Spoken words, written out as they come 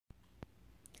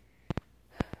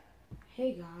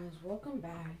Hey guys, welcome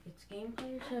back. It's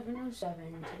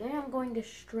Gameplayer707. Today I'm going to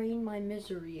strain my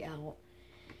misery out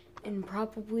in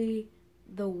probably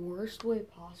the worst way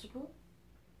possible.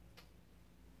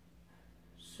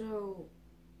 So,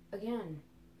 again,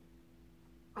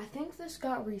 I think this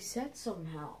got reset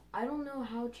somehow. I don't know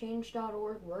how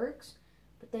change.org works,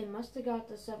 but they must have got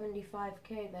to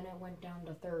 75k, then it went down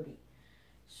to 30.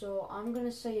 So I'm going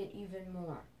to say it even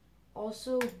more.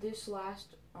 Also, this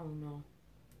last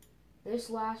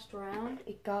round,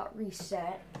 it got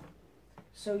reset.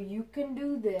 So you can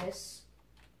do this.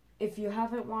 If you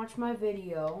haven't watched my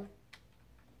video,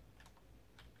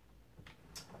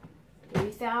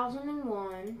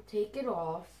 3001, take it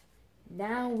off.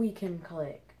 Now we can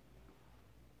click.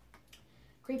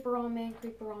 Creeper on man,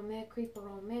 creeper on man, creeper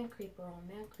on man, creeper on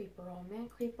man, creeper on man,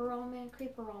 creeper on man,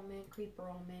 creeper on man, creeper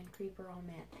on man, creeper on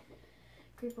man.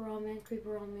 Creeper on man,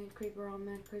 creeper on man, creeper on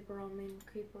man, creeper on man,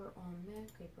 creeper on man,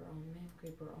 creeper on man,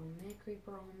 creeper on man,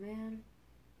 creeper on man.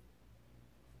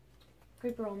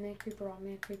 Creeper on man, creeper on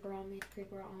man, creeper on man,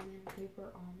 creeper on man,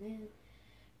 creeper on man.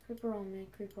 Creeper on man,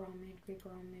 creeper on man, creeper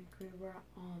on man, creeper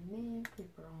on man,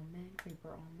 creeper on man,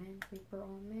 creeper on man, creeper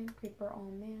on man, creeper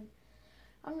on man.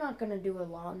 I'm not gonna do a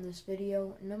lot in this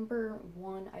video. Number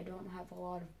one, I don't have a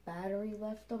lot of battery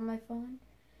left on my phone.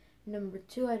 Number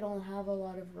two, I don't have a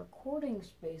lot of recording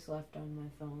space left on my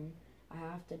phone. I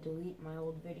have to delete my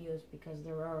old videos because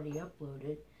they're already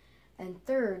uploaded. And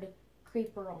third,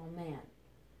 creeper on man.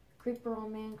 Creeper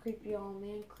on man, creepy on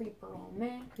man, creeper on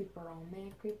man, creeper on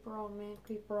man, creeper on man,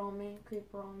 creeper on man,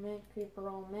 creeper on man, creeper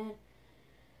on man.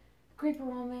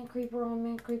 Creeper on man, creeper on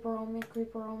man, creeper on man,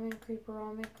 creeper on man, creeper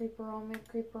on man, creeper on man,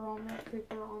 creeper on man,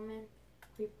 creeper on man.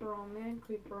 Creeper on man,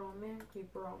 creeper on man,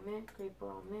 creeper on man, creeper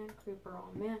on man, creeper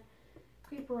on man.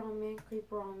 Creeper on man,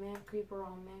 creeper on man, creeper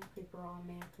on man, creeper on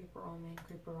man, creeper on man,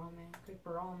 creeper on man,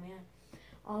 creeper on man.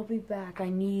 I'll be back. I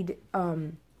need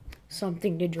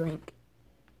something to drink.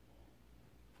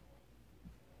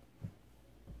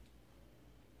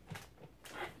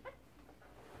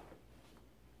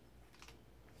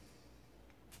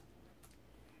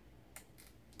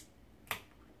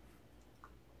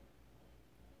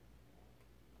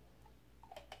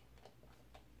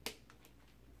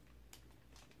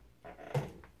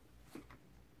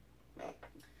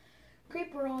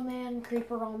 Creeper on man,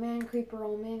 creeper on man, creeper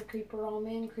on man, creeper on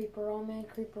man, creeper on man,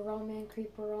 creeper on man,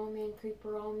 creeper on man,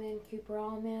 creeper on man, creeper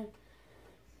on man.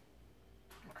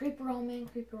 Creeper on man,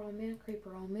 creeper on man,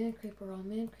 creeper on man, creeper on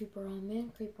man, creeper on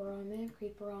man, creeper on man,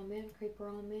 creeper on man, creeper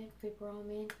on man, creeper on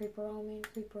man, creeper on man,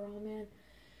 creeper on man.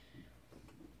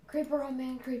 Creeper on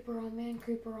man, creeper on man,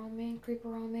 creeper on man,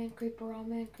 creeper on man, creeper on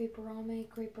man, creeper on man,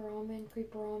 creeper on man,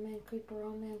 creeper on man, creeper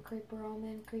on man, creeper on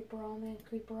man, creeper on man,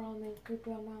 creeper on man,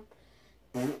 creeper on man.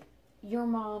 Your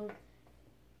mom.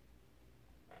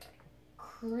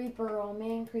 Creeper on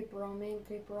man, creeper on man,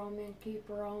 creeper on man,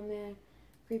 creeper on man,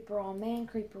 creeper on man,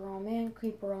 creeper on man,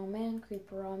 creeper on man,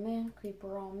 creeper on man, creeper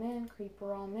on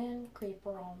man,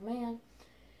 creeper on man,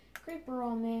 creeper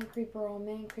on man, creeper on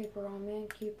man, creeper on man,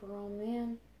 creeper on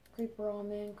man, creeper on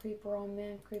man, creeper on man, creeper on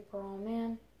man, creeper on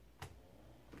man.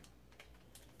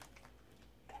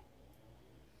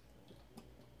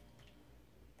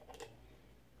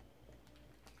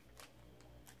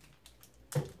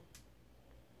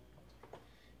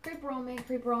 Creeper on man,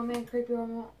 creeper on man, creeper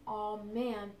on man, creeper on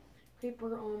man,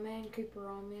 creeper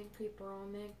on man, creeper on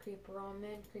man, creeper on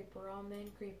man, creeper on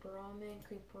man, creeper on man,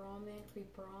 creeper on man,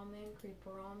 creeper on man,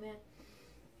 creeper on man.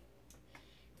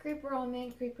 Creeper on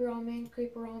man, creeper on man,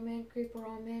 creeper on man, creeper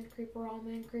on man, creeper on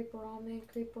man, creeper on man,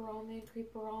 creeper on man,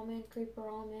 creeper on man, creeper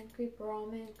on man, creeper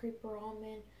on man, creeper on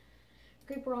man.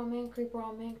 Creeper on man, creeper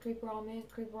on man, creeper on man,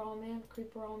 creeper on man,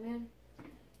 creeper on man.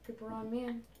 Creeper on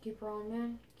man, creeper on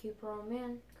man, creeper on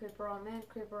man, creeper on man,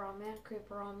 creeper on man,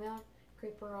 creeper on man,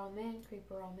 creeper on man,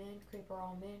 creeper on man, creeper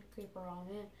on man, creeper on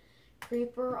man,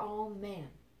 creeper on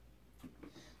man.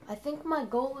 I think my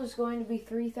goal is going to be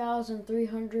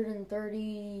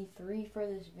 3,333 for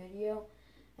this video.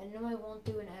 I know I won't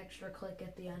do an extra click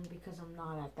at the end because I'm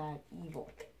not at that evil.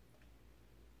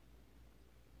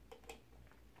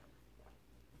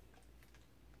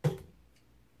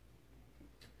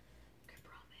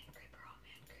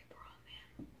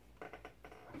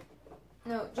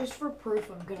 No, just for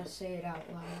proof, I'm gonna say it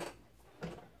out loud.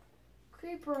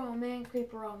 Creeper on man,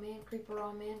 creeper on man, creeper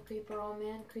on man, creeper on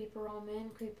man, creeper on man,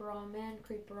 creeper on man,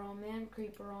 creeper on man,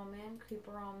 creeper on man,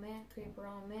 creeper on man, creeper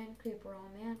on man, creeper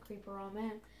on man, creeper on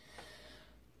man.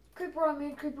 Creeper on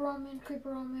man, creeper on man,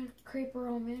 creeper on man, creeper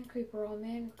on man, creeper on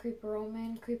man, creeper on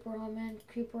man, creeper on man,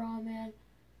 creeper on man.